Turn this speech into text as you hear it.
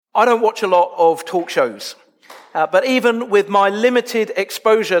I don't watch a lot of talk shows, but even with my limited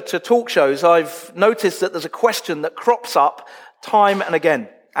exposure to talk shows, I've noticed that there's a question that crops up time and again,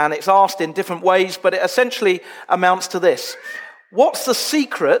 and it's asked in different ways, but it essentially amounts to this. What's the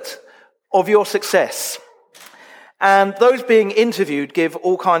secret of your success? And those being interviewed give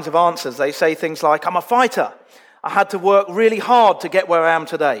all kinds of answers. They say things like, I'm a fighter. I had to work really hard to get where I am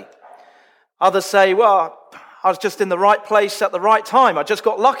today. Others say, well, I was just in the right place at the right time. I just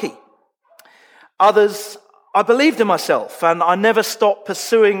got lucky. Others, I believed in myself and I never stopped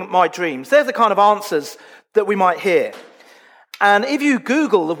pursuing my dreams. They're the kind of answers that we might hear. And if you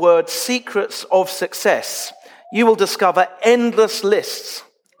Google the word secrets of success, you will discover endless lists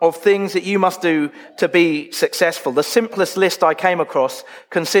of things that you must do to be successful. The simplest list I came across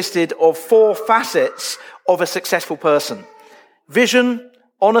consisted of 4 facets of a successful person: vision,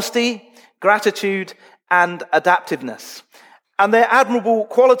 honesty, gratitude, and adaptiveness. And they're admirable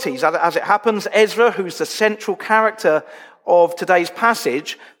qualities. As it happens, Ezra, who's the central character of today's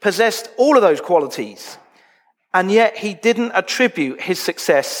passage, possessed all of those qualities. And yet he didn't attribute his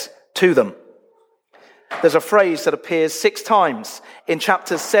success to them. There's a phrase that appears 6 times in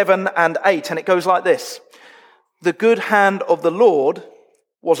chapters 7 and 8, and it goes like this: the good hand of the Lord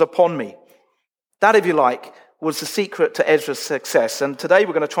was upon me. That, if you like, was the secret to Ezra's success. And today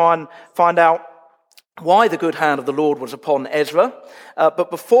we're going to try and find out why the good hand of the Lord was upon Ezra. But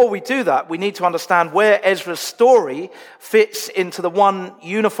before we do that, we need to understand where Ezra's story fits into the one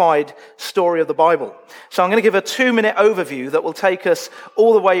unified story of the Bible. So I'm going to give a 2-minute overview that will take us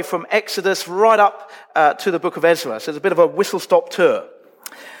all the way from Exodus right up to the book of Ezra. So it's a bit of a whistle-stop tour.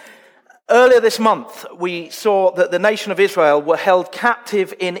 Earlier this month, we saw that the nation of Israel were held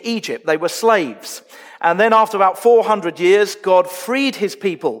captive in Egypt. They were slaves. And then after about 400 years, God freed his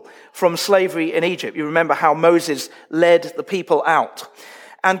people from slavery in Egypt. You remember how Moses led the people out.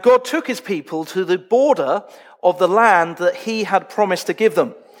 And God took his people to the border of the land that he had promised to give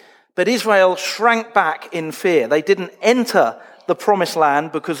them. But Israel shrank back in fear. They didn't enter the promised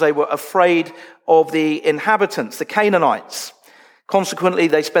land because they were afraid of the inhabitants, the Canaanites. Consequently,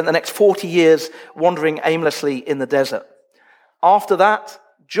 they spent the next 40 years wandering aimlessly in the desert. After that,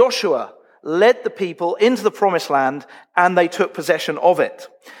 Joshua led the people into the promised land and they took possession of it.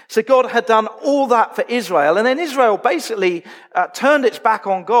 So God had done all that for Israel, and then Israel basically turned its back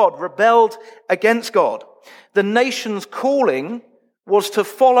on God, rebelled against God. The nation's calling was to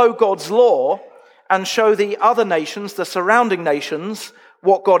follow God's law and show the other nations, the surrounding nations,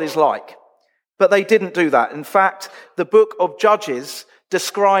 what God is like. But they didn't do that. In fact, the book of Judges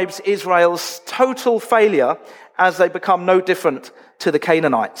describes Israel's total failure as they become no different to the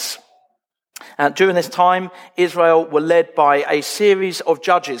Canaanites. During this time, Israel were led by a series of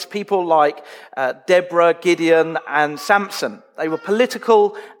judges, people like Deborah, Gideon, and Samson. They were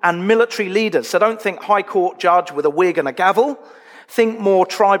political and military leaders. So don't think high court judge with a wig and a gavel. Think more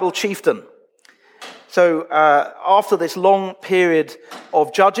tribal chieftain. So after this long period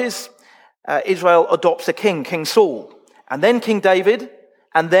of judges, Israel adopts a king, King Saul, and then King David,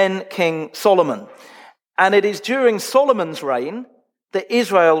 and then King Solomon. And it is during Solomon's reign that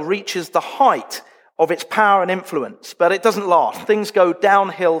Israel reaches the height of its power and influence. But it doesn't last. Things go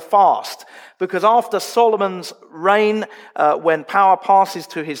downhill fast, because after Solomon's reign, when power passes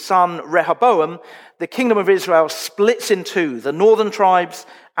to his son Rehoboam, the kingdom of Israel splits in 2, the northern tribes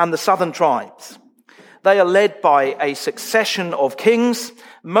and the southern tribes. They are led by a succession of kings,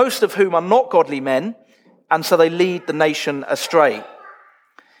 most of whom are not godly men, and so they lead the nation astray.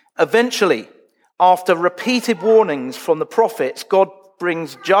 Eventually, after repeated warnings from the prophets, God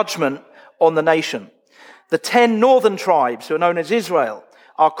brings judgment on the nation. The 10 northern tribes, who are known as Israel,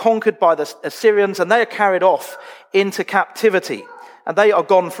 are conquered by the Assyrians, and they are carried off into captivity. And they are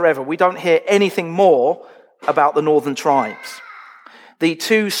gone forever. We don't hear anything more about the northern tribes. The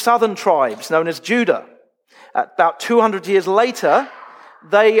 2 southern tribes, known as Judah, about 200 years later,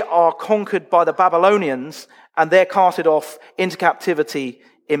 they are conquered by the Babylonians, and they're carted off into captivity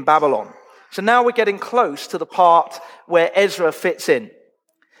in Babylon. So now we're getting close to the part where Ezra fits in.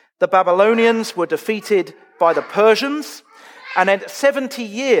 The Babylonians were defeated by the Persians, and then 70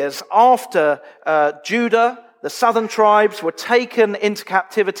 years after Judah, the southern tribes were taken into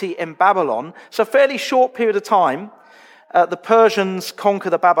captivity in Babylon, so a fairly short period of time, the Persians conquer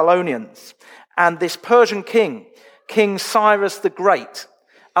the Babylonians. And this Persian king, King Cyrus the Great,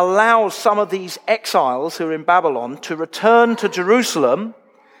 allows some of these exiles who are in Babylon to return to Jerusalem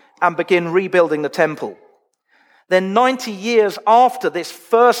and begin rebuilding the temple. Then 90 years after this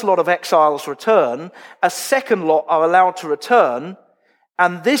first lot of exiles return, a second lot are allowed to return,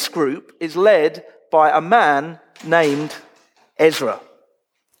 and this group is led by a man named Ezra.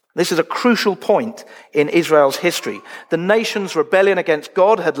 This is a crucial point in Israel's history. The nation's rebellion against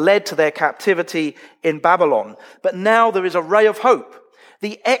God had led to their captivity in Babylon. But now there is a ray of hope.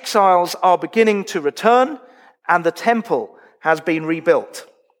 The exiles are beginning to return, and the temple has been rebuilt.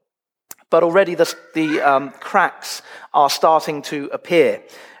 But already the cracks are starting to appear.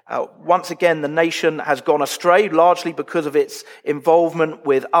 Once again, the nation has gone astray, largely because of its involvement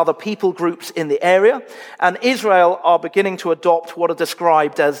with other people groups in the area. And Israel are beginning to adopt what are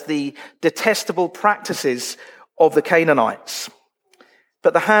described as the detestable practices of the Canaanites.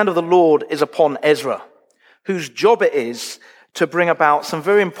 But the hand of the Lord is upon Ezra, whose job it is to bring about some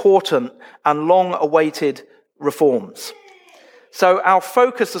very important and long-awaited reforms. So our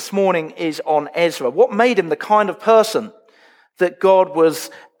focus this morning is on Ezra. What made him the kind of person that God was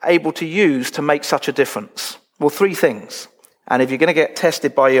able to use to make such a difference? Well, three things. And if you're going to get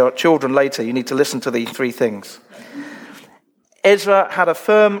tested by your children later, you need to listen to these three things. Ezra had a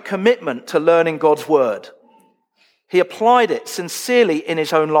firm commitment to learning God's word. He applied it sincerely in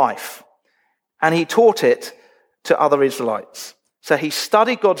his own life, and he taught it to other Israelites. So he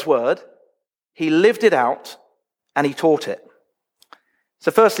studied God's word, he lived it out, and he taught it. So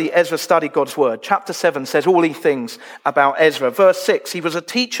firstly, Ezra studied God's word. Chapter 7 says all these things about Ezra. Verse 6, he was a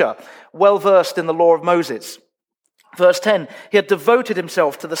teacher, well versed in the law of Moses. Verse 10, he had devoted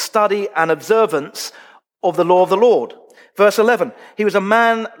himself to the study and observance of the law of the Lord. Verse 11, he was a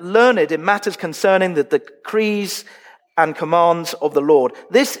man learned in matters concerning the decrees and commands of the Lord.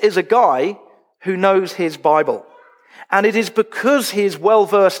 This is a guy who knows his Bible. And it is because he is well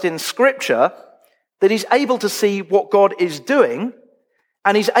versed in Scripture that he's able to see what God is doing,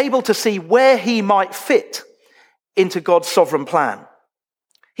 and he's able to see where he might fit into God's sovereign plan.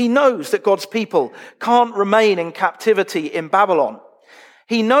 He knows that God's people can't remain in captivity in Babylon.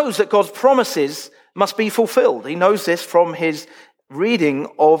 He knows that God's promises must be fulfilled. He knows this from his reading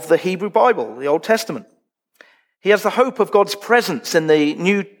of the Hebrew Bible, the Old Testament. He has the hope of God's presence in the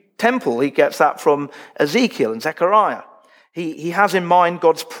new temple. He gets that from Ezekiel and Zechariah. He has in mind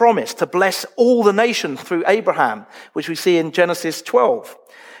God's promise to bless all the nations through Abraham, which we see in Genesis 12.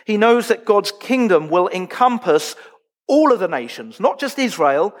 He knows that God's kingdom will encompass all of the nations, not just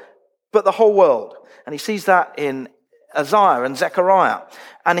Israel, but the whole world. And he sees that in Isaiah and Zechariah.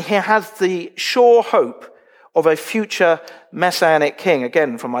 And he has the sure hope of a future messianic king,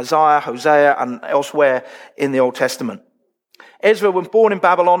 again from Isaiah, Hosea, and elsewhere in the Old Testament. Ezra was born in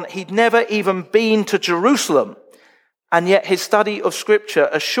Babylon. He'd never even been to Jerusalem. And yet his study of Scripture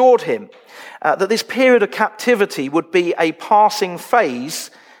assured him that this period of captivity would be a passing phase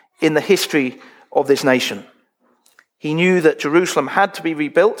in the history of this nation. He knew that Jerusalem had to be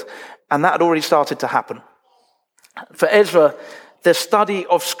rebuilt, and that had already started to happen. For Ezra, the study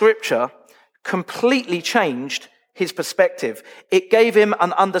of Scripture completely changed his perspective. It gave him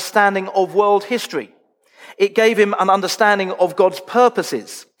an understanding of world history. It gave him an understanding of God's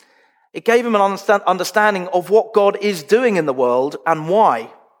purposes. It gave him an understanding of what God is doing in the world and why.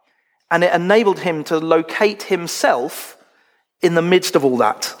 And it enabled him to locate himself in the midst of all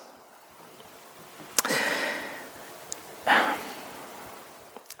that.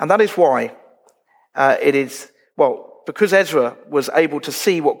 And that is why because Ezra was able to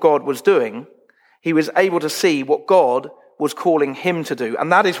see what God was doing, he was able to see what God was calling him to do.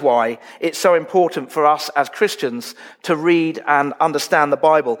 And that is why it's so important for us as Christians to read and understand the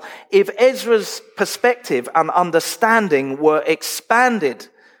Bible. If Ezra's perspective and understanding were expanded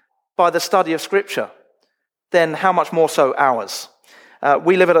by the study of Scripture, then how much more so ours?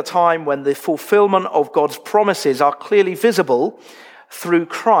 We live at a time when the fulfillment of God's promises are clearly visible through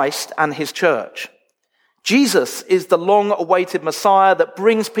Christ and his church. Jesus is the long-awaited Messiah that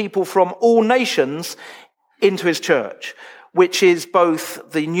brings people from all nations into his church, which is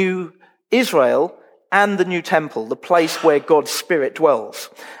both the new Israel and the new temple, the place where God's Spirit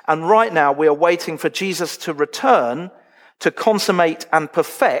dwells. And right now we are waiting for Jesus to return to consummate and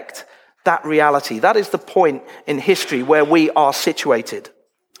perfect that reality. That is the point in history where we are situated.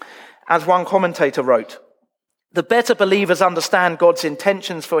 As one commentator wrote, the better believers understand God's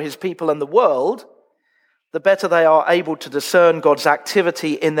intentions for his people and the world, the better they are able to discern God's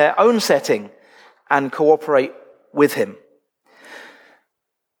activity in their own setting and cooperate with him.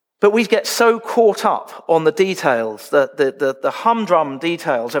 But we get so caught up on the details, the humdrum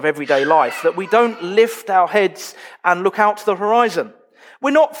details of everyday life, that we don't lift our heads and look out to the horizon.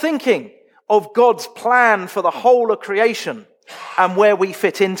 We're not thinking of God's plan for the whole of creation and where we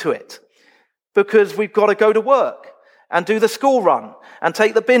fit into it, because we've got to go to work and do the school run and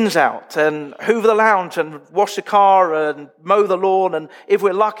take the bins out and hoover the lounge and wash the car and mow the lawn, and if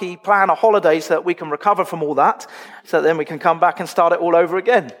we're lucky, plan a holiday so that we can recover from all that, so that then we can come back and start it all over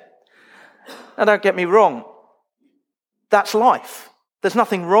again. Now, don't get me wrong. That's life. There's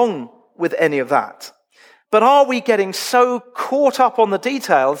nothing wrong with any of that. But are we getting so caught up on the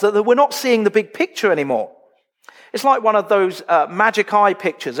details that we're not seeing the big picture anymore? It's like one of those magic eye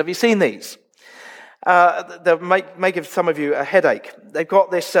pictures. Have you seen these? They may give some of you a headache. They've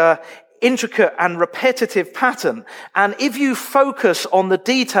got this intricate and repetitive pattern. And if you focus on the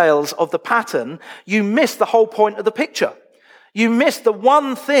details of the pattern, you miss the whole point of the picture. You miss the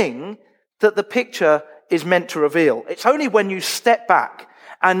one thing that the picture is meant to reveal. It's only when you step back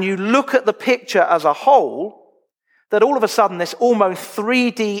and you look at the picture as a whole that all of a sudden this almost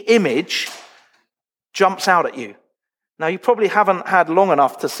 3D image jumps out at you. Now, you probably haven't had long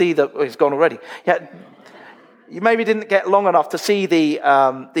enough to see that. It's gone already. Yeah, you maybe didn't get long enough to see the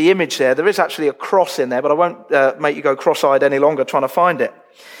image there. There is actually a cross in there, but I won't make you go cross-eyed any longer trying to find it.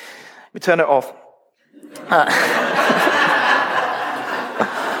 Let me turn it off.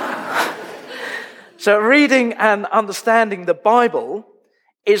 So reading and understanding the Bible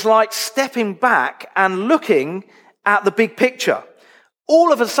is like stepping back and looking at the big picture.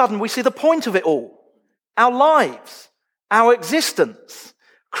 All of a sudden, we see the point of it all. Our lives, our existence,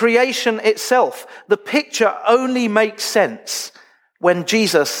 creation itself. The picture only makes sense when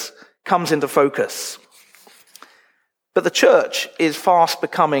Jesus comes into focus. But the church is fast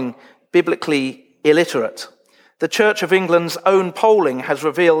becoming biblically illiterate. The Church of England's own polling has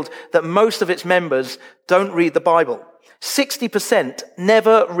revealed that most of its members don't read the Bible. 60%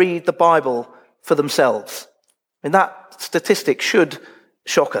 never read the Bible for themselves. And that statistic should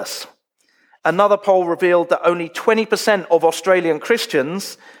shock us. Another poll revealed that only 20% of Australian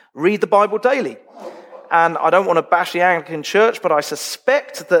Christians read the Bible daily. And I don't want to bash the Anglican Church, but I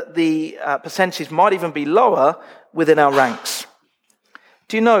suspect that the percentage might even be lower within our ranks.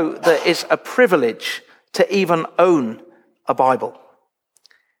 Do you know that it's a privilege to even own a Bible?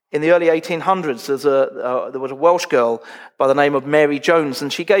 In the early 1800s, there was a Welsh girl by the name of Mary Jones,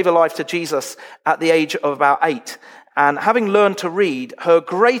 and she gave her life to Jesus at the age of about 8. And having learned to read, her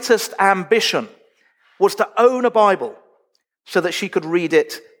greatest ambition was to own a Bible so that she could read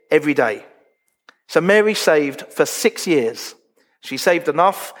it every day. So Mary saved for 6 years. She saved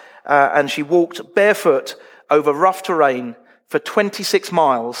enough, and she walked barefoot over rough terrain for 26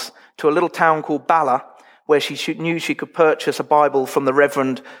 miles to a little town called Bala, where she knew she could purchase a Bible from the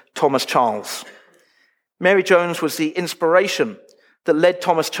Reverend Thomas Charles. Mary Jones was the inspiration that led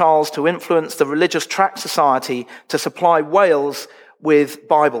Thomas Charles to influence the Religious Tract Society to supply Wales with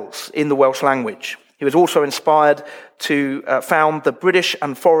Bibles in the Welsh language. He was also inspired to found the British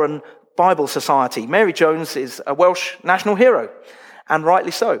and Foreign Bible Society. Mary Jones is a Welsh national hero, and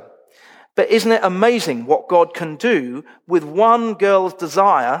rightly so. But isn't it amazing what God can do with one girl's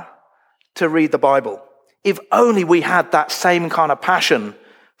desire to read the Bible? If only we had that same kind of passion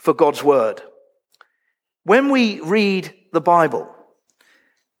for God's word. When we read the Bible,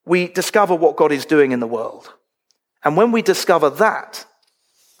 we discover what God is doing in the world. And when we discover that,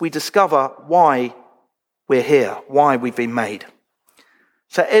 we discover why we're here, why we've been made.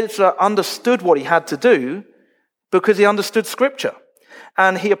 So Ezra understood what he had to do because he understood Scripture.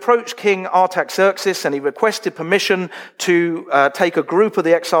 And he approached King Artaxerxes and he requested permission to take a group of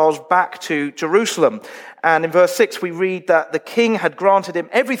the exiles back to Jerusalem. And in verse 6 we read that the king had granted him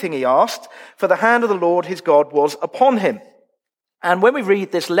everything he asked, for the hand of the Lord his God was upon him. And when we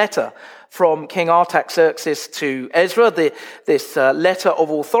read this letter from King Artaxerxes to Ezra, this letter of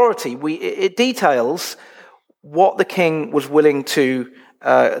authority, it details what the king was willing to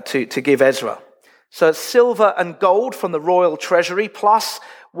give Ezra. So it's silver and gold from the royal treasury, plus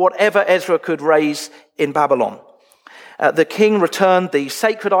whatever Ezra could raise in Babylon. The king returned the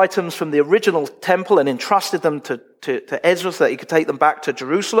sacred items from the original temple and entrusted them to Ezra so that he could take them back to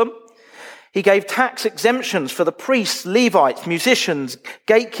Jerusalem. He gave tax exemptions for the priests, Levites, musicians,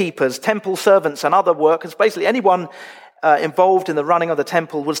 gatekeepers, temple servants, and other workers. Basically, anyone involved in the running of the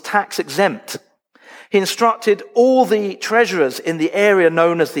temple was tax exempt. He instructed all the treasurers in the area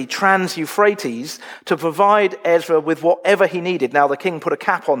known as the Trans-Euphrates to provide Ezra with whatever he needed. Now, the king put a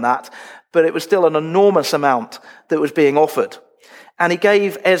cap on that, but it was still an enormous amount that was being offered. And he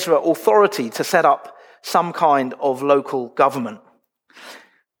gave Ezra authority to set up some kind of local government.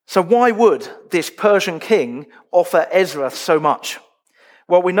 So why would this Persian king offer Ezra so much?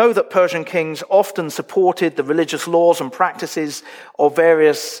 Well, we know that Persian kings often supported the religious laws and practices of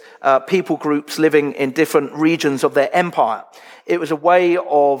various people groups living in different regions of their empire. It was a way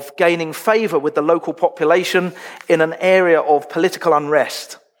of gaining favor with the local population in an area of political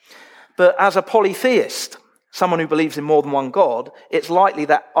unrest. But as a polytheist, someone who believes in more than one god, it's likely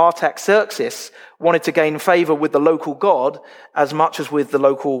that Artaxerxes wanted to gain favor with the local god as much as with the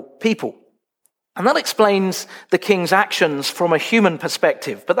local people. And that explains the king's actions from a human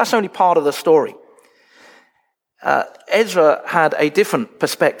perspective, but that's only part of the story. Ezra had a different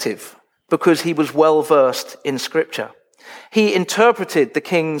perspective because he was well versed in Scripture. He interpreted the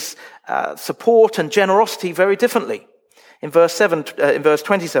king's support and generosity very differently. In verse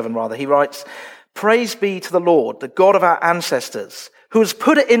 27, he writes, "Praise be to the Lord, the God of our ancestors, who has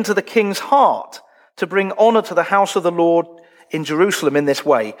put it into the king's heart to bring honor to the house of the Lord in Jerusalem in this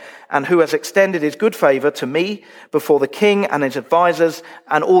way, and who has extended his good favor to me before the king and his advisors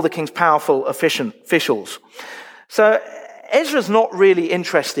and all the king's powerful officials." So Ezra's not really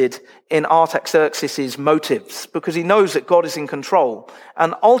interested in Artaxerxes' motives because he knows that God is in control,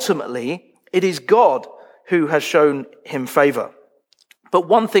 and ultimately it is God who has shown him favor. But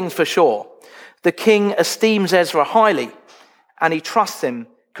one thing's for sure, the king esteems Ezra highly and he trusts him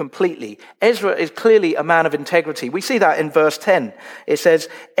completely. Ezra is clearly a man of integrity. We see that in verse 10. It says,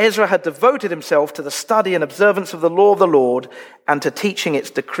 "Ezra had devoted himself to the study and observance of the law of the Lord and to teaching its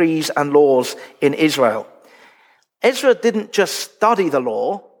decrees and laws in Israel." Ezra didn't just study the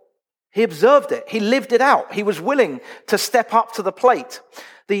law, he observed it. He lived it out. He was willing to step up to the plate.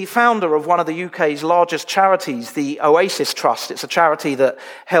 The founder of one of the UK's largest charities, the Oasis Trust, it's a charity that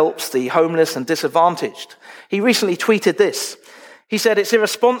helps the homeless and disadvantaged. He recently tweeted this. He said, "It's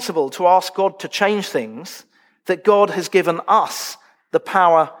irresponsible to ask God to change things that God has given us the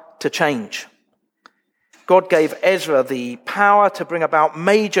power to change." God gave Ezra the power to bring about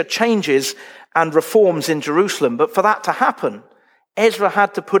major changes and reforms in Jerusalem. But for that to happen, Ezra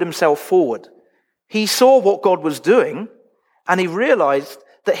had to put himself forward. He saw what God was doing, and he realized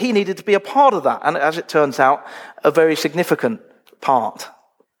that he needed to be a part of that. And as it turns out, a very significant part.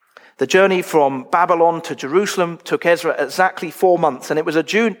 The journey from Babylon to Jerusalem took Ezra exactly 4 months, and it was a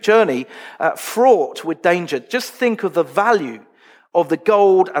journey fraught with danger. Just think of the value of the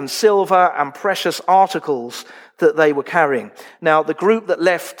gold and silver and precious articles that they were carrying. Now, the group that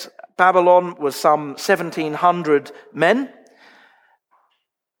left Babylon was some 1,700 men.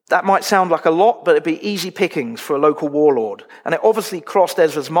 That might sound like a lot, but it'd be easy pickings for a local warlord. And it obviously crossed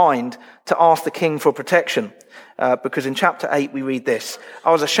Ezra's mind to ask the king for protection. Because in chapter 8 we read this,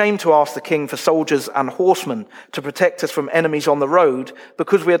 "I was ashamed to ask the king for soldiers and horsemen to protect us from enemies on the road,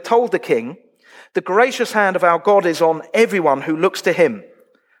 because we had told the king, 'The gracious hand of our God is on everyone who looks to him.'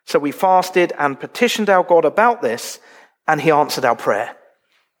 So we fasted and petitioned our God about this, and he answered our prayer."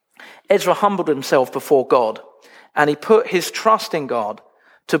 Ezra humbled himself before God, and he put his trust in God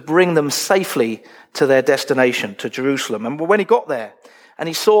to bring them safely to their destination, to Jerusalem. And when he got there and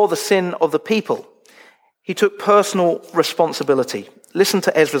he saw the sin of the people, he took personal responsibility. Listen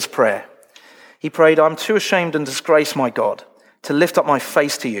to Ezra's prayer. He prayed, "I'm too ashamed and disgraced, my God, to lift up my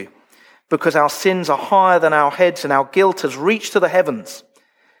face to you, because our sins are higher than our heads and our guilt has reached to the heavens."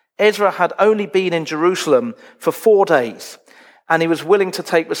 Ezra had only been in Jerusalem for 4 days, and he was willing to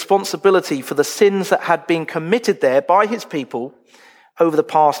take responsibility for the sins that had been committed there by his people over the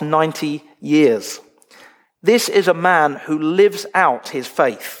past 90 years. This is a man who lives out his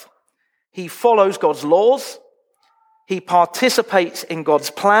faith. He follows God's laws, he participates in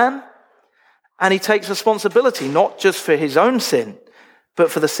God's plan, and he takes responsibility not just for his own sin, but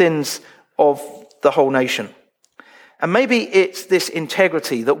for the sins of the whole nation. And maybe it's this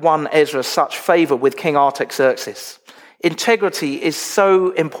integrity that won Ezra such favor with King Artaxerxes. Integrity is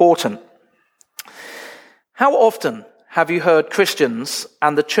so important. How often have you heard Christians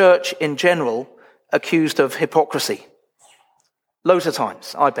and the church in general accused of hypocrisy? Loads of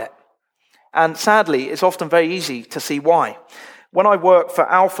times, I bet. And sadly, it's often very easy to see why. When I worked for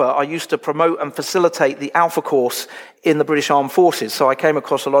Alpha, I used to promote and facilitate the Alpha course in the British Armed Forces, so I came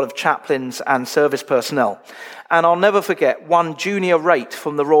across a lot of chaplains and service personnel. And I'll never forget one junior rate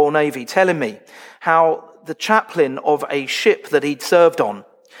from the Royal Navy telling me how the chaplain of a ship that he'd served on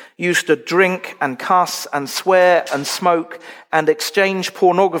used to drink and cuss and swear and smoke and exchange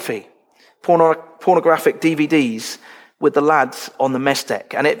pornographic DVDs with the lads on the mess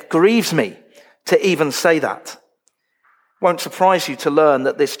deck. And it grieves me to even say that. Won't surprise you to learn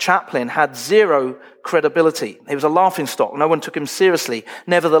that this chaplain had zero credibility. He was a laughingstock. No one took him seriously.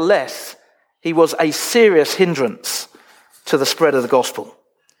 Nevertheless, he was a serious hindrance to the spread of the gospel.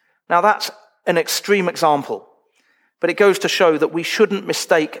 Now that's an extreme example. But it goes to show that we shouldn't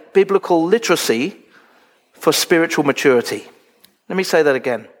mistake biblical literacy for spiritual maturity. Let me say that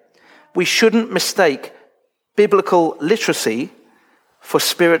again. We shouldn't mistake biblical literacy for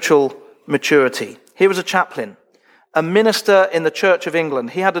spiritual maturity. Here was a chaplain, a minister in the Church of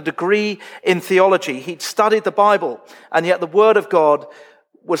England. He had a degree in theology. He'd studied the Bible, and yet the Word of God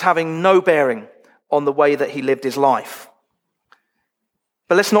was having no bearing on the way that he lived his life.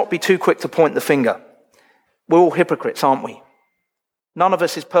 But let's not be too quick to point the finger. We're all hypocrites, aren't we? None of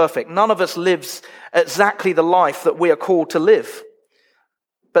us is perfect. None of us lives exactly the life that we are called to live.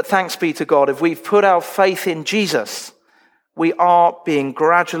 But thanks be to God, if we've put our faith in Jesus, we are being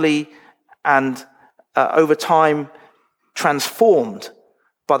gradually and over time transformed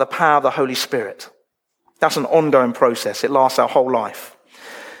by the power of the Holy Spirit. That's an ongoing process. It lasts our whole life.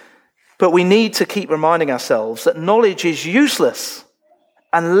 But we need to keep reminding ourselves that knowledge is useless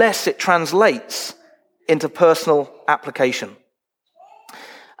unless it translates into personal application.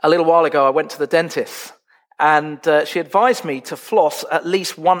 A little while ago, I went to the dentist, and she advised me to floss at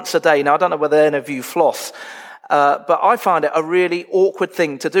least once a day. Now, I don't know whether any of you floss, but I find it a really awkward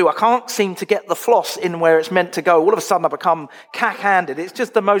thing to do. I can't seem to get the floss in where it's meant to go. All of a sudden, I become cack-handed. It's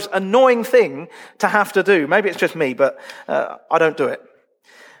just the most annoying thing to have to do. Maybe it's just me, but I don't do it.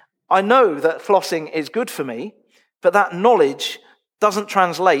 I know that flossing is good for me, but that knowledge doesn't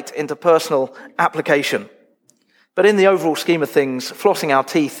translate into personal application. But in the overall scheme of things, flossing our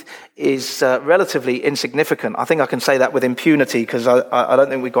teeth is relatively insignificant. I think I can say that with impunity because I don't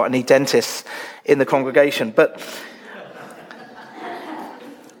think we've got any dentists in the congregation. But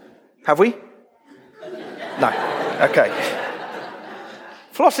have we? No. Okay.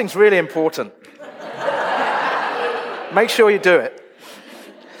 Flossing's really important. Make sure you do it.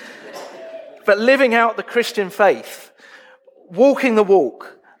 But living out the Christian faith, walking the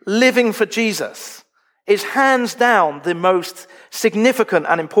walk, living for Jesus, is hands down the most significant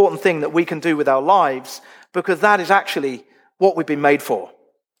and important thing that we can do with our lives, because that is actually what we've been made for.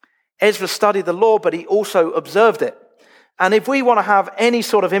 Ezra studied the law, but he also observed it. And if we want to have any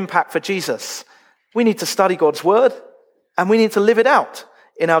sort of impact for Jesus, we need to study God's word and we need to live it out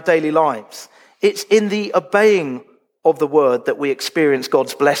in our daily lives. It's in the obeying of the word that we experience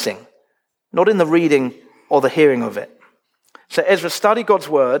God's blessing, not in the reading or the hearing of it. So Ezra studied God's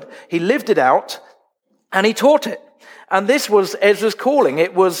word, he lived it out, and he taught it. And this was Ezra's calling.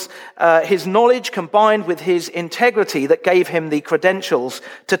 It was his knowledge combined with his integrity that gave him the credentials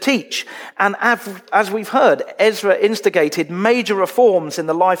to teach. And as we've heard, Ezra instigated major reforms in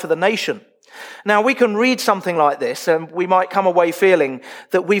the life of the nation. Now, we can read something like this and we might come away feeling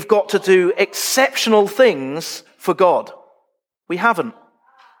that we've got to do exceptional things for God. We haven't.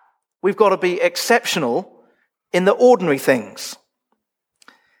 We've got to be exceptional in the ordinary things.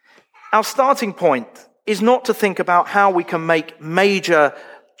 Our starting point is not to think about how we can make major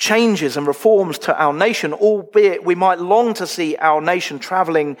changes and reforms to our nation, albeit we might long to see our nation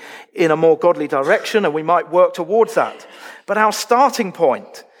traveling in a more godly direction, and we might work towards that. But our starting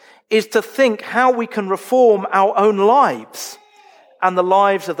point is to think how we can reform our own lives and the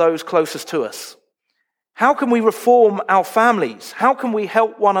lives of those closest to us. How can we reform our families? How can we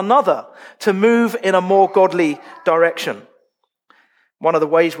help one another to move in a more godly direction? One of the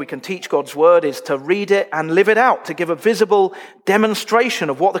ways we can teach God's word is to read it and live it out, to give a visible demonstration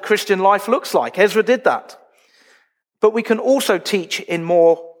of what the Christian life looks like. Ezra did that. But we can also teach in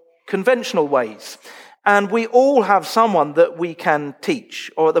more conventional ways. And we all have someone that we can teach,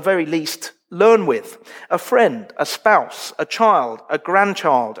 or at the very least, learn with. A friend, a spouse, a child, a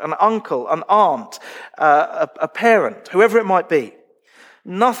grandchild, an uncle, an aunt, a parent, whoever it might be.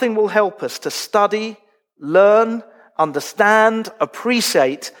 Nothing will help us to study, learn, understand,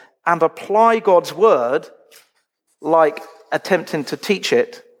 appreciate, and apply God's word like attempting to teach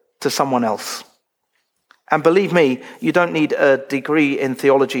it to someone else. And believe me, you don't need a degree in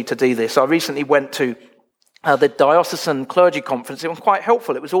theology to do this. I recently went to the Diocesan Clergy Conference. It was quite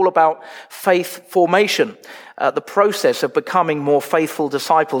helpful. It was all about faith formation, the process of becoming more faithful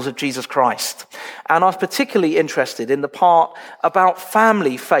disciples of Jesus Christ. And I was particularly interested in the part about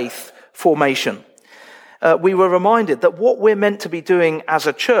family faith formation. We were reminded that what we're meant to be doing as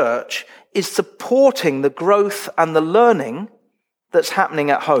a church is supporting the growth and the learning that's happening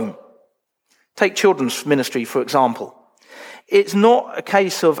at home. Take children's ministry, for example. It's not a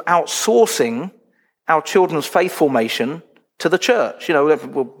case of outsourcing our children's faith formation to the church. You know,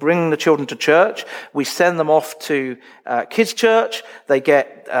 we'll bring the children to church. We send them off to kids' church. They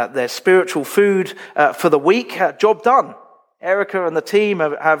get their spiritual food for the week. Job done. Erica and the team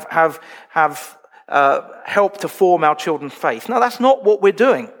have helped to form our children's faith. Now, that's not what we're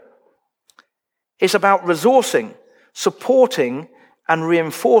doing. It's about resourcing supporting and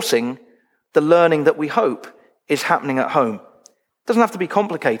reinforcing the learning that we hope is happening at home. It doesn't have to be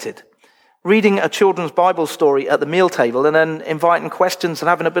complicated. Reading a children's Bible story at the meal table and then inviting questions and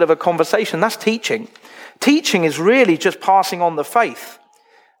having a bit of a conversation, that's teaching. Teaching is really just passing on the faith,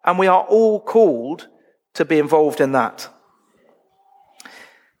 and we are all called to be involved in that.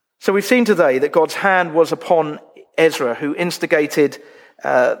 So we've seen today that God's hand was upon Ezra, who instigated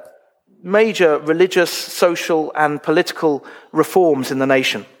major religious, social, and political reforms in the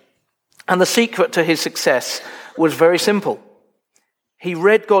nation. And the secret to his success was very simple. He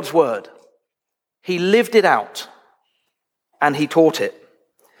read God's word, he lived it out, and he taught it.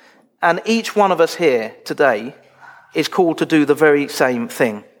 And each one of us here today is called to do the very same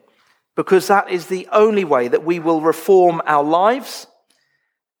thing, because that is the only way that we will reform our lives,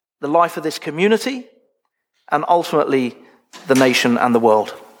 the life of this community, and ultimately the nation and the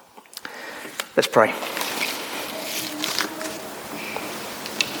world. Let's pray.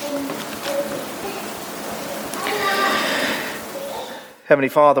 Heavenly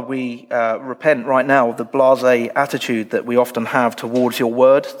Father, we repent right now of the blasé attitude that we often have towards your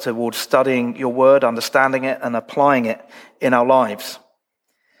word, towards studying your word, understanding it, and applying it in our lives.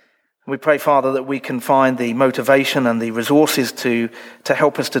 We pray, Father, that we can find the motivation and the resources to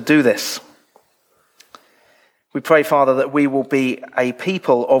help us to do this. We pray, Father, that we will be a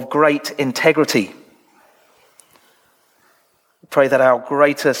people of great integrity. We pray that our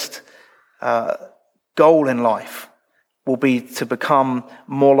greatest goal in life will be to become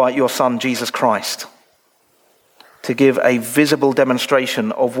more like your Son, Jesus Christ, to give a visible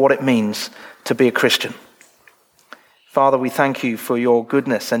demonstration of what it means to be a Christian. Father, we thank you for your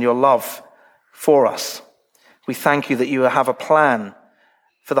goodness and your love for us. We thank you that you have a plan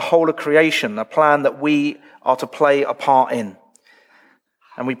for the whole of creation, a plan that we are to play a part in.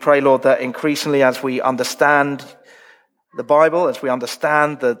 And we pray, Lord, that increasingly as we understand the Bible, as we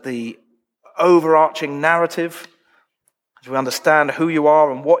understand the overarching narrative, as we understand who you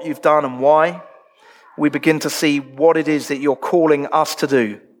are and what you've done and why, we begin to see what it is that you're calling us to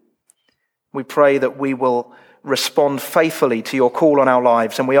do. We pray that we will respond faithfully to your call on our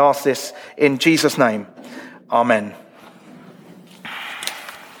lives, and we ask this in Jesus' name. Amen.